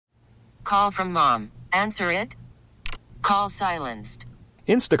call from mom. Answer it. Call silenced.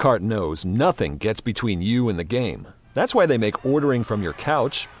 Instacart knows nothing gets between you and the game. That's why they make ordering from your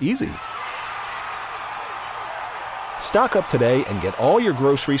couch easy. Stock up today and get all your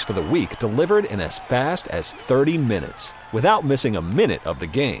groceries for the week delivered in as fast as 30 minutes without missing a minute of the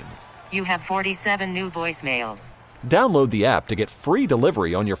game. You have 47 new voicemails. Download the app to get free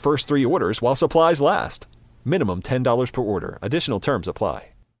delivery on your first 3 orders while supplies last. Minimum $10 per order. Additional terms apply.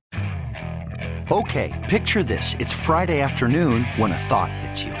 Okay, picture this. It's Friday afternoon when a thought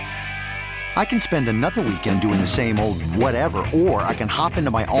hits you. I can spend another weekend doing the same old whatever, or I can hop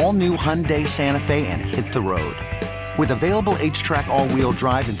into my all-new Hyundai Santa Fe and hit the road. With available H-Track all-wheel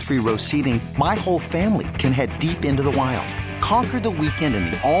drive and 3-row seating, my whole family can head deep into the wild. Conquer the weekend in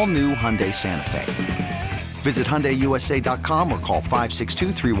the all-new Hyundai Santa Fe. Visit HyundaiUSA.com or call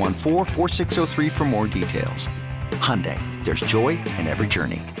 562-314-4603 for more details. Hyundai, there's joy in every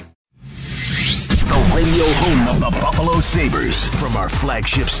journey. The radio home of the Buffalo Sabres from our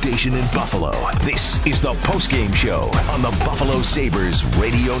flagship station in Buffalo. This is the postgame show on the Buffalo Sabres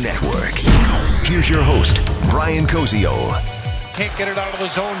Radio Network. Here's your host, Brian Cozio. Can't get it out of the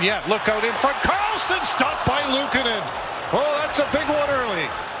zone yet. Look out in front. Carlson stopped by Luukkonen. Oh, that's a big one early.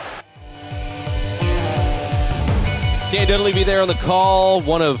 Dan Dunleavy there on the call.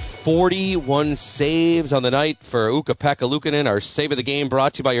 One of 41 saves on the night for Ukko-Pekka Luukkonen. Our save of the game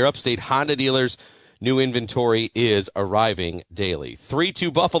brought to you by your Upstate Honda dealers. New inventory is arriving daily.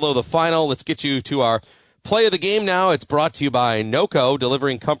 3-2 Buffalo, the final. Let's get you to our play of the game now. It's brought to you by NOCO,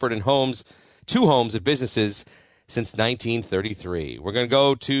 delivering comfort in homes to homes and businesses since 1933. We're going to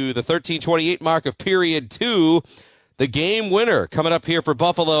go to the 13:28 mark of period 2. The game winner coming up here for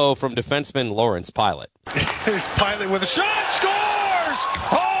Buffalo from defenseman Lawrence Pilot. Here's Pilot with a shot. Scores!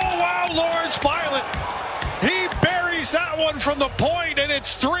 Oh, wow, Lawrence Pilot. He buries that one from the point, and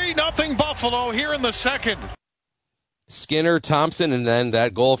it's 3-0 Buffalo here in the second. Skinner, Thompson, and then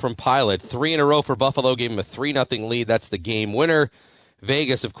that goal from Pilot. 3 in a row for Buffalo, gave him a 3-0 lead. That's the game winner.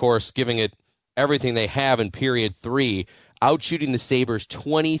 Vegas, of course, giving it everything they have in period 3, outshooting the Sabres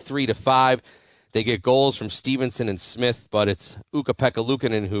 23-5. They get goals from Stevenson and Smith, but it's Ukko-Pekka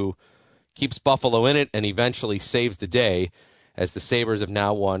Luukkonen who keeps Buffalo in it and eventually saves the day, as the Sabres have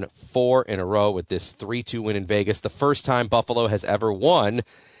now won 4 in a row with this 3-2 win in Vegas. The first time Buffalo has ever won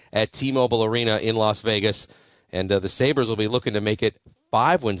at T-Mobile Arena in Las Vegas. And the Sabres will be looking to make it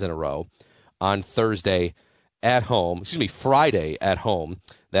 5 wins in a row on Friday at home.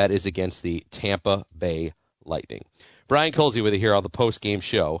 That is against the Tampa Bay Lightning. Brian Colsey with you here on the post-game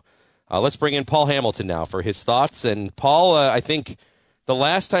show. Let's bring in Paul Hamilton now for his thoughts. And Paul, I think the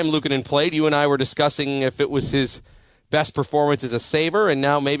last time Luukkonen played, you and I were discussing if it was his best performance as a Sabre, and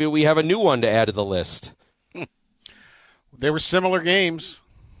now maybe we have a new one to add to the list. They were similar games.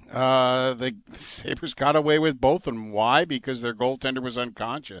 The Sabres got away with both of them. Why? Because their goaltender was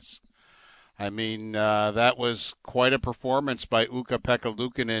unconscious. I mean, that was quite a performance by Ukko-Pekka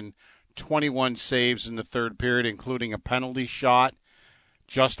Luukkonen. 21 saves in the third period, including a penalty shot.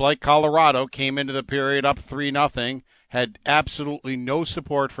 Just like Colorado, came into the period up 3-0, had absolutely no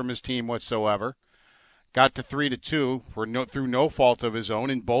support from his team whatsoever. Got to 3-2 through no fault of his own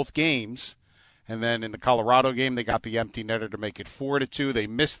in both games. And then in the Colorado game, they got the empty netter to make it 4-2. They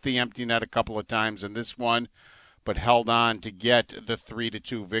missed the empty net a couple of times in this one, but held on to get the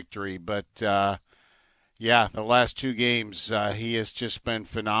 3-2 victory. But, the last 2 games, he has just been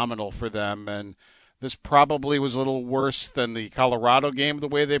phenomenal for them. And this probably was a little worse than the Colorado game, the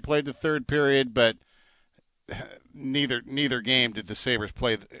way they played the third period, but neither game did the Sabres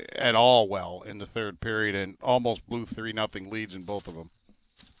play at all well in the third period and almost blew 3-0 leads in both of them.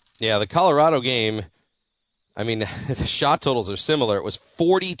 Yeah, the Colorado game, I mean, the shot totals are similar. It was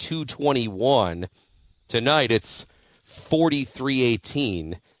 42-21. Tonight it's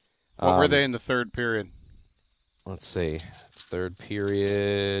 43-18. What were they in the third period? Let's see. Third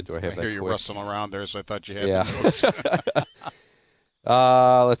period. Do I have that? I hear you rustling around there, so I thought you had the notes.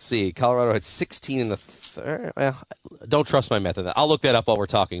 Let's see. Colorado had 16 in the third. Well, don't trust my method. I'll look that up while we're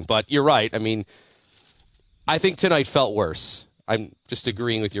talking. But you're right. I mean, I think tonight felt worse. I'm just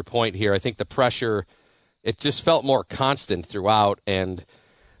agreeing with your point here. I think the pressure, it just felt more constant throughout. And,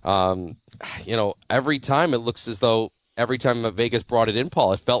 every time it looks as though every time Vegas brought it in,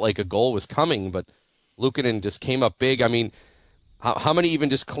 Paul, it felt like a goal was coming. But Luukkonen just came up big. I mean, how many even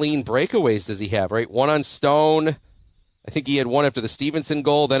just clean breakaways does he have, right? One on Stone. I think he had one after the Stevenson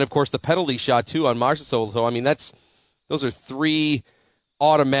goal. Then, of course, the penalty shot, too, on Marchessault. So, I mean, those are 3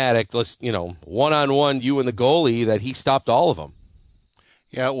 automatic, one-on-one, you and the goalie, that he stopped all of them.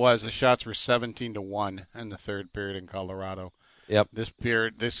 Yeah, it was. The shots were 17-1 in the third period in Colorado. Yep. This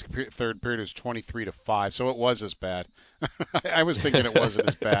third period was 23-5, so it was as bad. I was thinking it wasn't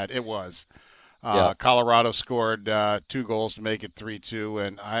as bad. It was. Colorado scored 2 goals to make it 3-2,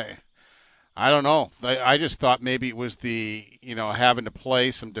 and I don't know. I just thought maybe it was the having to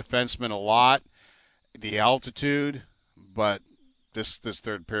play some defensemen a lot, the altitude, but this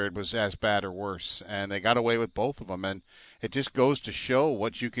third period was as bad or worse, and they got away with both of them, and it just goes to show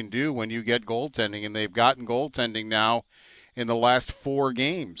what you can do when you get goaltending, and they've gotten goaltending now in the last 4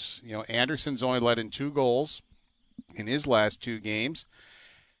 games. Anderson's only let in 2 goals in his last 2 games.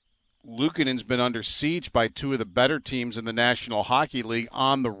 Luukkonen's been under siege by 2 of the better teams in the National Hockey League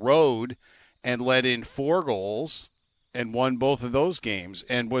on the road and let in 4 goals and won both of those games,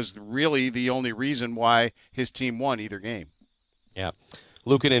 and was really the only reason why his team won either game. Yeah.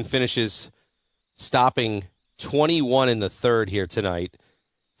 Luukkonen finishes stopping 21 in the third here tonight,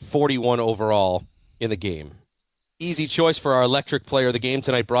 41 overall in the game. Easy choice for our electric player of the game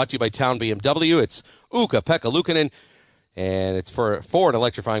tonight, brought to you by Town BMW. It's Ukko-Pekka Luukkonen, and it's for an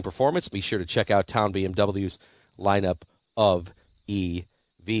electrifying performance. Be sure to check out Town BMW's lineup of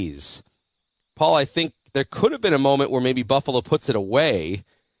EVs. Paul, I think there could have been a moment where maybe Buffalo puts it away.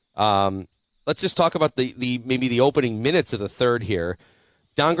 Let's just talk about maybe the opening minutes of the third here.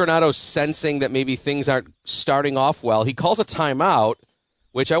 Don Granato sensing that maybe things aren't starting off well. He calls a timeout,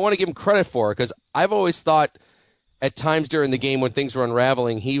 which I want to give him credit for, because I've always thought at times during the game when things were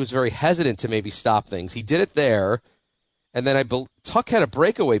unraveling, he was very hesitant to maybe stop things. He did it there, and then Tuck had a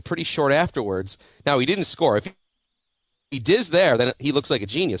breakaway pretty short afterwards. Now, he didn't score. If he does there, then he looks like a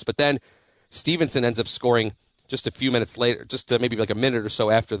genius. But then Stevenson ends up scoring just a few minutes later, just maybe like a minute or so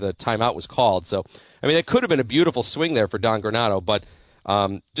after the timeout was called. So, I mean, that could have been a beautiful swing there for Don Granato. But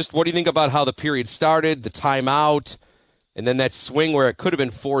just what do you think about how the period started, the timeout, and then that swing where it could have been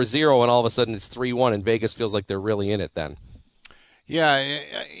 4-0 and all of a sudden it's 3-1 and Vegas feels like they're really in it then? Yeah,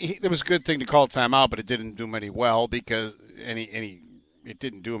 it was a good thing to call timeout, but it didn't do him any well because it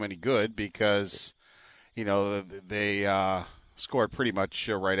didn't do him any good because they scored pretty much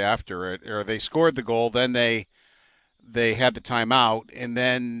right after it, or they scored the goal, then they had the timeout, and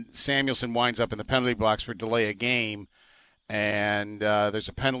then Samuelsson winds up in the penalty box for delay a game, and there's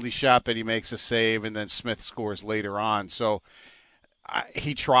a penalty shot that he makes a save, and then Smith scores later on. So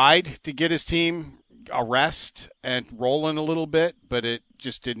he tried to get his team a rest and rolling a little bit, but it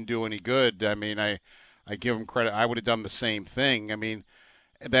just didn't do any good. I mean, I give him credit. I would have done the same thing. I mean,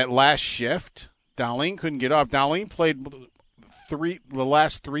 that last shift, Dahlin couldn't get off. Dahlin played the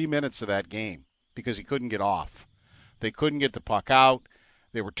last 3 minutes of that game because he couldn't get off. They couldn't get the puck out.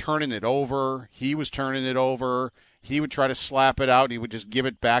 They were turning it over. He was turning it over. He would try to slap it out, and he would just give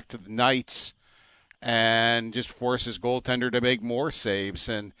it back to the Knights and just force his goaltender to make more saves.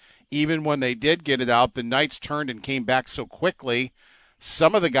 And even when they did get it out, the Knights turned and came back so quickly.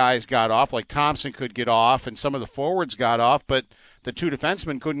 Some of the guys got off, like Thompson could get off, and some of the forwards got off, but the 2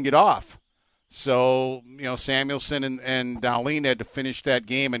 defensemen couldn't get off. So, Samuelsson and Dahlin had to finish that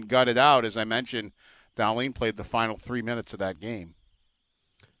game and gut it out. As I mentioned, Dahlin played the final 3 minutes of that game.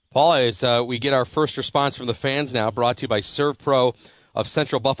 Paul, as we get our first response from the fans now, brought to you by ServPro of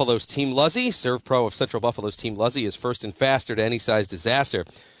Central Buffalo's Team Luzzy. ServPro of Central Buffalo's Team Luzzy is first and faster to any size disaster.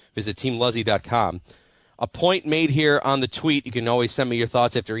 Visit teamluzzy.com. A point made here on the tweet. You can always send me your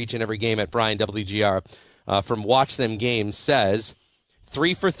thoughts after each and every game at Brian WGR from Watch Them Games says,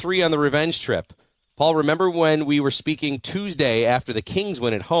 3 for 3 on the revenge trip. Paul, remember when we were speaking Tuesday after the Kings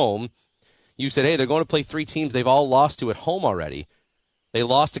win at home? You said, hey, they're going to play 3 teams they've all lost to at home already. They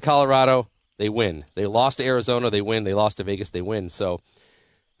lost to Colorado, they win. They lost to Arizona, they win. They lost to Vegas, they win. So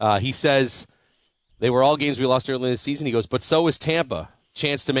he says they were all games we lost early in the season. He goes, but so is Tampa.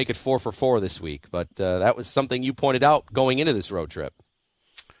 Chance to make it 4 for 4 this week. But that was something you pointed out going into this road trip.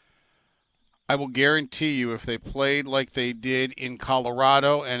 I will guarantee you if they played like they did in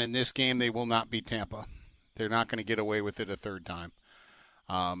Colorado and in this game, they will not beat Tampa. They're not going to get away with it a third time.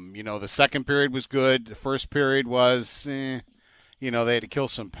 The second period was good. The first period was, they had to kill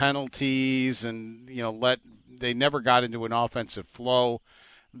some penalties and, they never got into an offensive flow.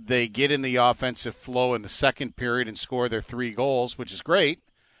 They get in the offensive flow in the second period and score their 3 goals, which is great.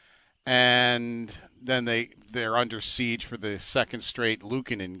 And then they're under siege for the second straight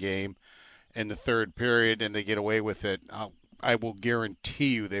Luukkonen game in the third period, and they get away with it. I will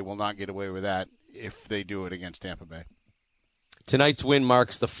guarantee you they will not get away with that if they do it against Tampa Bay. Tonight's win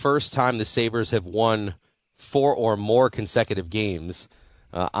marks the first time the Sabres have won 4 or more consecutive games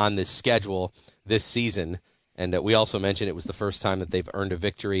on this schedule this season. And we also mentioned it was the first time that they've earned a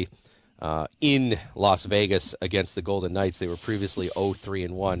victory in Las Vegas against the Golden Knights. They were previously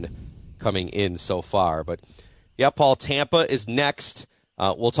 0-3-1 coming in so far. But, Yeah, Paul, Tampa is next.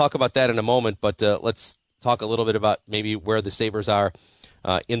 We'll talk about that in a moment, but let's talk a little bit about maybe where the Sabres are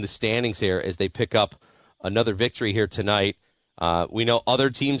in the standings here as they pick up another victory here tonight. We know other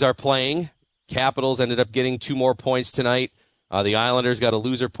teams are playing. Capitals ended up getting 2 more points tonight. The Islanders got a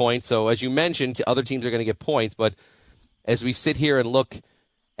loser point. So as you mentioned, other teams are going to get points. But as we sit here and look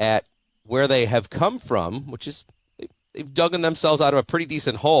at where they have come from, which is they've dug themselves out of a pretty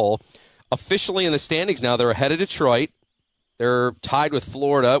decent hole, officially in the standings now, they're ahead of Detroit. They're tied with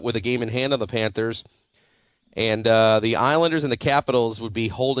Florida with a game in hand on the Panthers. And the Islanders and the Capitals would be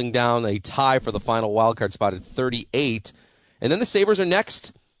holding down a tie for the final wildcard spot at 38. And then the Sabres are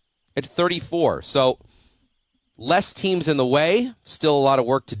next at 34. So less teams in the way, still a lot of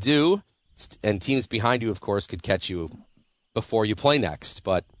work to do. And teams behind you, of course, could catch you before you play next.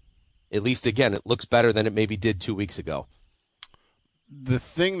 But at least, again, it looks better than it maybe did 2 weeks ago. The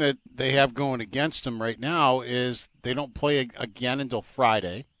thing that they have going against them right now is they don't play again until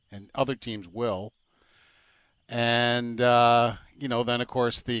Friday, and other teams will. And, then, of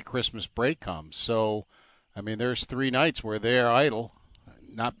course, the Christmas break comes. So, I mean, there's 3 nights where they're idle,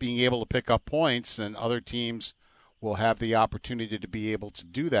 not being able to pick up points, and other teams will have the opportunity to be able to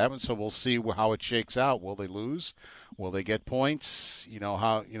do that. And so we'll see how it shakes out. Will they lose? Will they get points?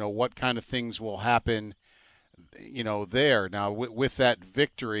 What kind of things will happen there. Now, with that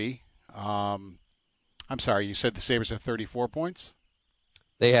victory, I'm sorry, you said the Sabres have 34 points?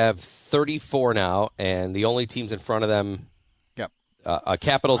 They have 34 now, and the only teams in front of them,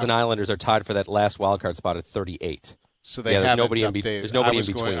 Capitals and Islanders, are tied for that last wildcard spot at 38. So they haven't nobody updated. There's nobody in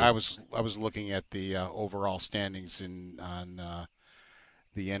between. I was looking at the overall standings on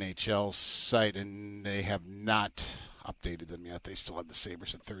the NHL site, and they have not updated them yet. They still have the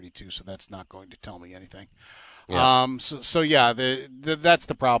Sabres at 32, so that's not going to tell me anything. Yeah. That's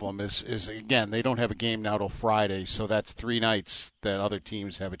the problem is again, they don't have a game now till Friday, so that's 3 nights that other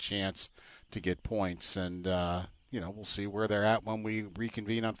teams have a chance to get points, and we'll see where they're at when we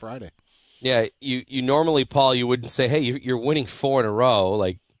reconvene on Friday. Yeah, you normally, Paul, you wouldn't say, hey, you're winning 4 in a row,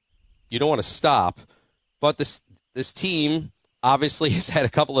 like you don't want to stop, but this team obviously has had a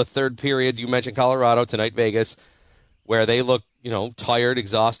couple of third periods. You mentioned Colorado tonight, Vegas, where they look tired,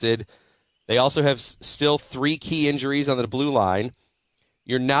 exhausted. They also have still 3 key injuries on the blue line.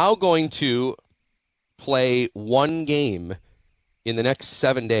 You're now going to play 1 game in the next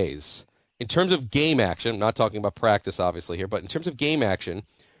 7 days. In terms of game action, I'm not talking about practice, obviously, here, but in terms of game action,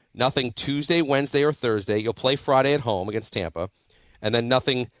 nothing Tuesday, Wednesday, or Thursday. You'll play Friday at home against Tampa, and then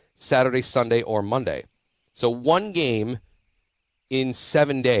nothing Saturday, Sunday, or Monday. So 1 game in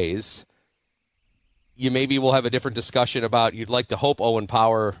 7 days. You maybe will have a different discussion about you'd like to hope Owen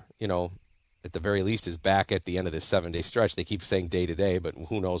Power, at the very least, is back at the end of this 7-day stretch. They keep saying day to day, but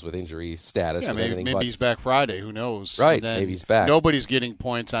who knows with injury status. Yeah, maybe he's back Friday. Who knows? Right, maybe he's back. Nobody's getting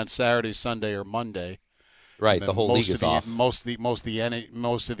points on Saturday, Sunday, or Monday. Right, the whole league is off. For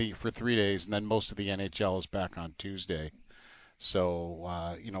 3 days, and then most of the NHL is back on Tuesday.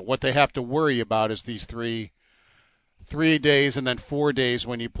 So, what they have to worry about is these 3 days and then 4 days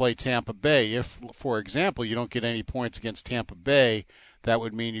when you play Tampa Bay. If, for example, you don't get any points against Tampa Bay, that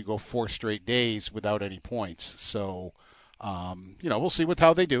would mean you go 4 straight days without any points. So, we'll see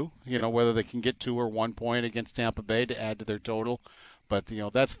how they do. Whether they can get 2 or 1 point against Tampa Bay to add to their total. But,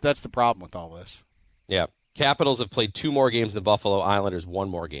 that's the problem with all this. Yeah. Capitals have played 2 more games than Buffalo. Islanders 1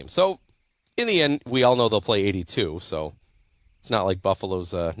 more game. So, in the end, we all know they'll play 82. So, it's not like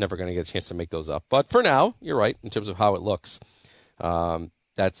Buffalo's never going to get a chance to make those up. But for now, you're right in terms of how it looks.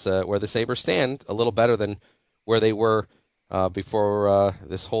 That's where the Sabres stand, a little better than where they were before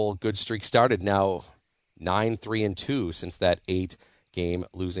this whole good streak started. Now 9-3-2 since that 8-game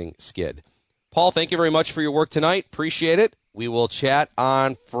losing skid. Paul, thank you very much for your work tonight. Appreciate it. We will chat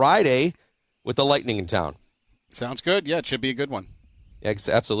on Friday with the Lightning in town. Sounds good. Yeah, it should be a good one.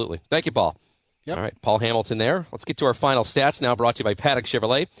 Absolutely. Thank you, Paul. Yep. All right, Paul Hamilton there. Let's get to our final stats now, brought to you by Paddock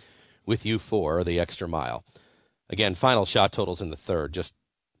Chevrolet, with you for the extra mile. Again, final shot totals in the third, just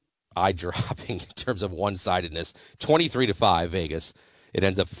eye-dropping in terms of one-sidedness. 23-5 Vegas. It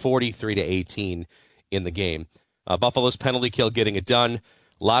ends up 43-18 in the game. Buffalo's penalty kill getting it done.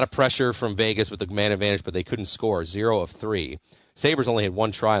 A lot of pressure from Vegas with the man advantage, but they couldn't score. 0 of 3. Sabres only had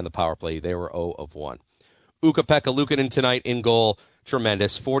 1 try on the power play. They were 0 of 1. Ukko-Pekka Luukkonen tonight in goal.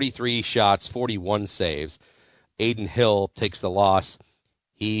 Tremendous. 43 shots, 41 saves. Aiden Hill takes the loss.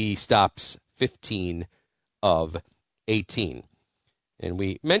 He stops 15 of 18. And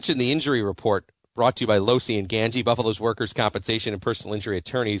we mentioned the injury report brought to you by Losi and Ganji, Buffalo's workers' compensation and personal injury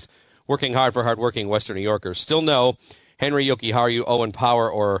attorneys, working hard for hardworking Western New Yorkers. Still no Henry Jokiharju, Owen Power,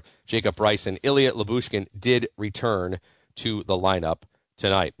 or Jacob Bryson. Ilya Lyubushkin did return to the lineup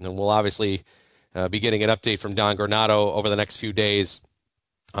tonight. And we'll obviously be getting an update from Don Granato over the next few days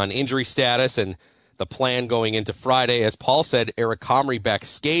on injury status and the plan going into Friday. As Paul said, Eric Comrie back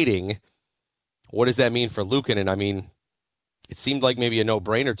skating. What does that mean for Luukkonen? I mean, it seemed like maybe a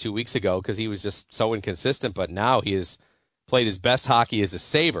no-brainer 2 weeks ago because he was just so inconsistent, but now he has played his best hockey as a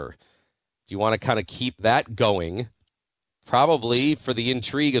Sabre. Do you want to kind of keep that going? Probably for the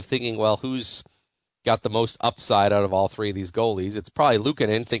intrigue of thinking, well, who's got the most upside out of all three of these goalies? It's probably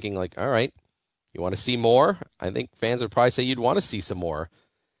Luukkonen thinking like, all right, you want to see more? I think fans would probably say you'd want to see some more.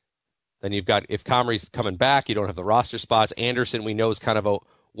 Then you've got, if Comrie's coming back, you don't have the roster spots. Anderson, we know, is kind of a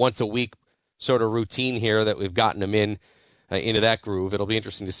once-a-week sort of routine here that we've gotten him into that groove. It'll be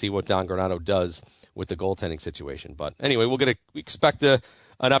interesting to see what Don Granato does with the goaltending situation. But anyway, we expect an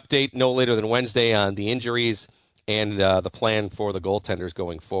update no later than Wednesday on the injuries and the plan for the goaltenders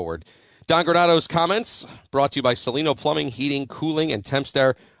going forward. Don Granato's comments brought to you by Salino Plumbing, Heating, Cooling, and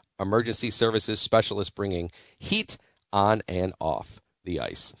Tempstar Emergency Services Specialists, bringing heat on and off the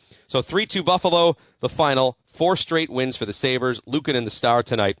ice. So 3-2 Buffalo, the final. 4 straight wins for the Sabres. Luukkonen the star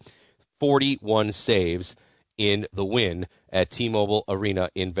tonight. 41 saves in the win at T-Mobile Arena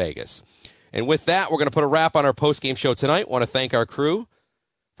in Vegas. And with that, we're going to put a wrap on our post-game show tonight. Want to thank our crew.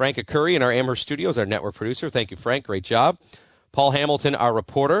 Frank Curry in our Amherst studios, our network producer. Thank you, Frank. Great job. Paul Hamilton, our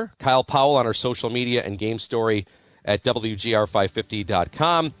reporter. Kyle Powell on our social media and game story at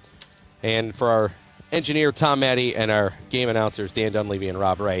WGR550.com. And for our engineer, Tom Maddie, and our game announcers, Dan Dunleavy and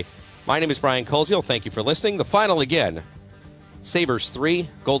Rob Ray. My name is Brian Koziel. Thank you for listening. The final again, Sabres 3,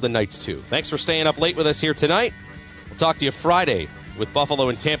 Golden Knights 2. Thanks for staying up late with us here tonight. We'll talk to you Friday with Buffalo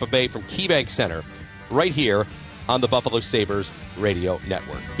and Tampa Bay from KeyBank Center right here on the Buffalo Sabres Radio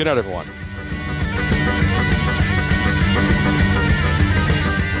Network. Good night, everyone.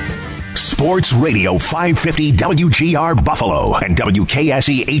 Sports Radio 550 WGR Buffalo and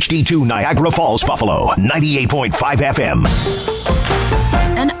WKSE HD2 Niagara Falls, Buffalo, 98.5 FM.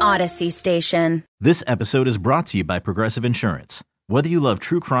 An Odyssey station. This episode is brought to you by Progressive Insurance. Whether you love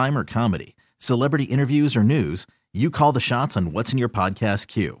true crime or comedy, celebrity interviews or news, you call the shots on what's in your podcast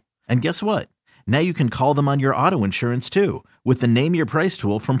queue. And guess what? Now you can call them on your auto insurance too with the Name Your Price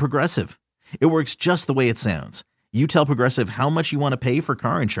tool from Progressive. It works just the way it sounds. You tell Progressive how much you want to pay for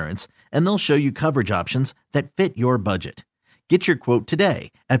car insurance, and they'll show you coverage options that fit your budget. Get your quote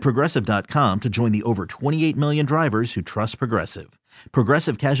today at Progressive.com to join the over 28 million drivers who trust Progressive.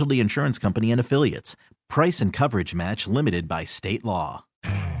 Progressive Casualty Insurance Company and Affiliates. Price and coverage match limited by state law.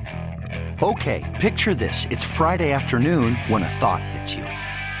 Okay, picture this. It's Friday afternoon when a thought hits you.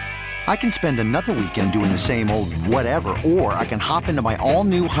 I can spend another weekend doing the same old whatever, or I can hop into my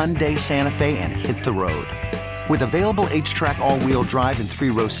all-new Hyundai Santa Fe and hit the road. With available H-Track all-wheel drive and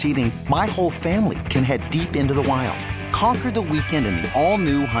 3-row seating, my whole family can head deep into the wild. Conquer the weekend in the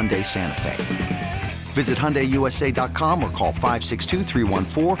all-new Hyundai Santa Fe. Visit HyundaiUSA.com or call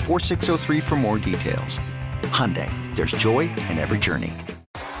 562-314-4603 for more details. Hyundai, there's joy in every journey.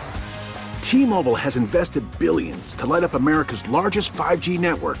 T-Mobile has invested billions to light up America's largest 5G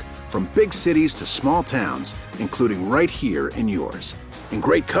network, from big cities to small towns, including right here in yours. And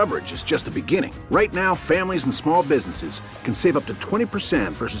great coverage is just the beginning. Right now, families and small businesses can save up to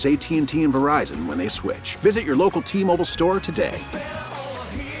 20% versus AT&T and Verizon when they switch. Visit your local T-Mobile store today.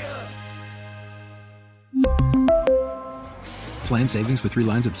 Plan savings with 3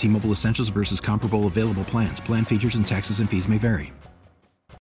 lines of T-Mobile Essentials versus comparable available plans. Plan features and taxes and fees may vary.